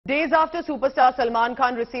Days after superstar Salman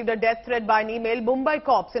Khan received a death threat by an email, Mumbai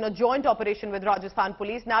cops in a joint operation with Rajasthan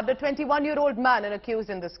Police nabbed a 21-year-old man and accused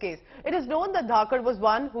in this case. It is known that Dhakad was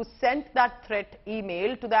one who sent that threat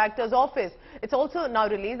email to the actor's office. It's also now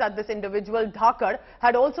released that this individual, Dhakad,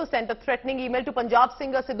 had also sent a threatening email to Punjab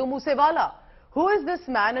singer Sidhu Moosewala. Who is this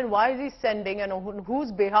man and why is he sending and on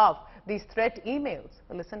whose behalf these threat emails?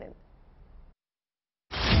 Listen in.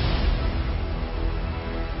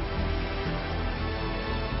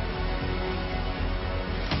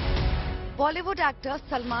 Bollywood actor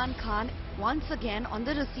Salman Khan once again on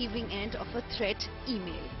the receiving end of a threat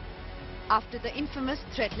email. After the infamous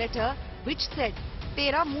threat letter which said,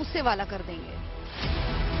 "Tera muh se wala kar denge."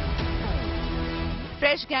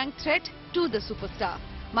 Fresh gang threat to the superstar.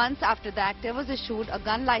 Months after the actor was issued a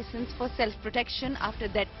gun license for self-protection after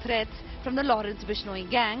death threats from the Lawrence Bishnoi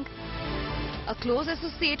gang, a close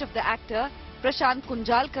associate of the actor, Prashant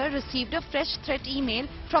Kunjalkar, received a fresh threat email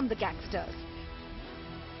from the gangsters.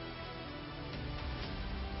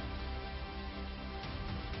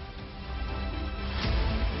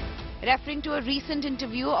 Referring to a recent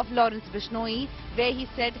interview of Lawrence Bishnoi, where he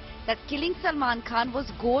said that killing Salman Khan was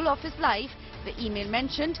goal of his life, the email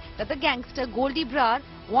mentioned that the gangster Goldie Brar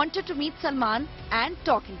wanted to meet Salman and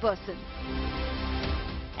talk in person.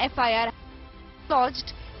 FIR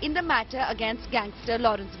lodged in the matter against gangster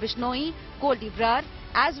Lawrence Bishnoi, Goldie Brar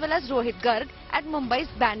as well as Rohit Garg at Mumbai's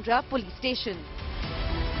Bandra Police Station.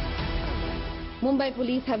 Mumbai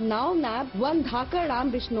Police have now nabbed one Dhakad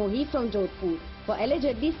Ram Bishnoi from Jodhpur for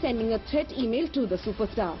allegedly sending a threat email to the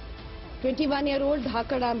superstar. 21-year-old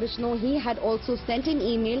Dhakad Ram Bishnoi had also sent an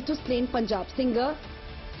email to slain Punjab singer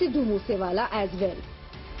Sidhu Moosewala as well.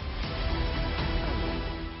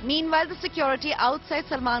 Meanwhile, the security outside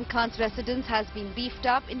Salman Khan's residence has been beefed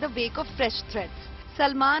up in the wake of fresh threats.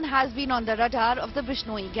 Salman has been on the radar of the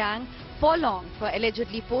Bishnoi gang for long for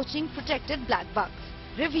allegedly poaching protected black bucks,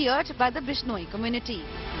 revered by the Bishnoi community.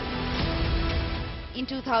 In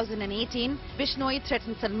 2018, Bishnoi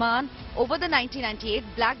threatened Salman over the 1998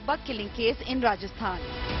 black buck killing case in Rajasthan.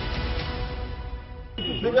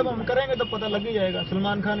 जब हम करेंगे तो पता लग ही जाएगा.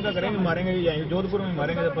 सलमान खान का करेंगे, मारेंगे ही जाएंगे. जोधपुर में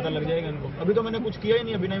मारेंगे तो पता लग जाएगा इनको. अभी तो मैंने कुछ किया ही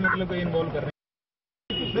नहीं, अभी नहीं मतलब कोई इन्वॉल्व कर रहे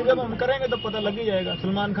हैं. जब हम करेंगे तो पता लग ही जाएगा.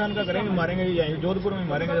 सलमान खान का करेंगे, मारेंगे ही जाएंगे. जोधपुर में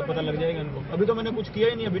मारेंगे तो पता लग जाएगा इनको. अभी तो मैंने कुछ किया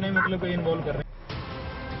ही नहीं, अभी नहीं मतलब कोई इन्वॉल्व कर रहे हैं.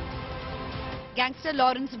 Gangster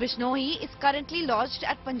Lawrence Bishnoi is currently lodged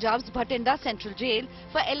at Punjab's Bhatinda Central Jail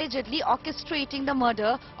for allegedly orchestrating the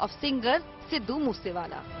murder of singer Sidhu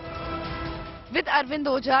Moosewala. With Arvind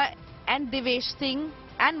Oja and Devesh Singh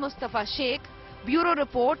and Mustafa Sheikh, Bureau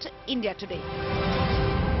Report, India Today.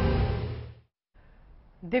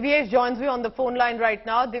 Devesh joins me on the phone line right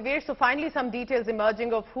now. Devesh, so finally some details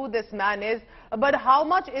emerging of who this man is. But how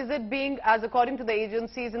much is it being, as according to the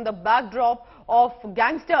agencies, in the backdrop of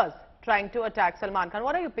gangsters trying to attack Salman Khan?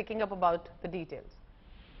 What are you picking up about the details?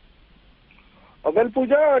 Well,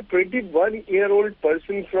 Pooja, a 21-year-old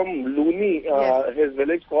person from Luni, Yes. His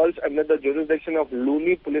village falls under the jurisdiction of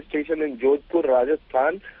Luni Police Station in Jodhpur,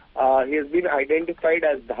 Rajasthan. He has been identified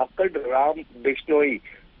as Dhakad Ram Bishnoi.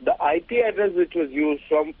 The IP address which was used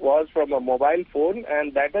was from a mobile phone,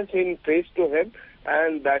 and that has been traced to him,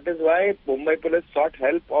 and that is why Mumbai Police sought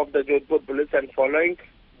help of the Jodhpur Police, and following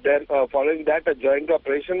that, a joint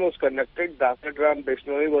operation was conducted. Dhakad Ram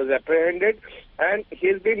Bishnoi was apprehended and he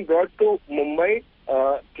has been brought to Mumbai.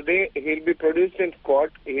 Today he will be produced in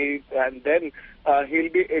court, and then he will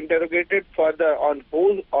be interrogated further on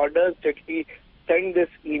whose orders did he send this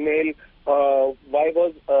email. Why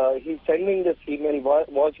was he sending this email?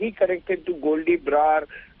 Was he connected to Goldie Brar,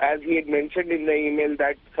 as he had mentioned in the email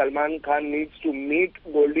that Salman Khan needs to meet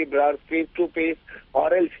Goldie Brar face to face,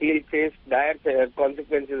 or else he'll face dire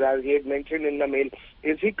consequences, as he had mentioned in the mail?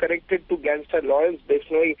 Is he connected to gangster Lawrence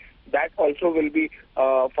Bishnoi? That also will be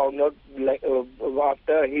found out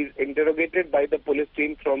after he's interrogated by the police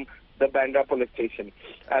team from the Bandra Police Station.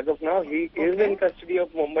 As of now, he is in custody of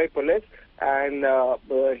Mumbai Police, and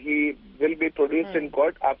he will be produced in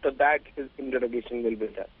court. After that, his interrogation will be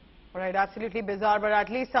done. Right, absolutely bizarre, but at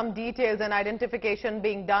least some details and identification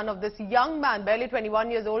being done of this young man, barely 21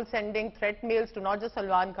 years old, sending threat mails to not just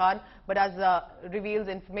Salman Khan, but as reveals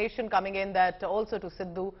information coming in that also to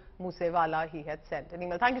Sidhu Moosewala he had sent an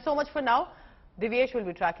email. Thank you so much for now. Devesh will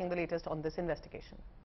be tracking the latest on this investigation.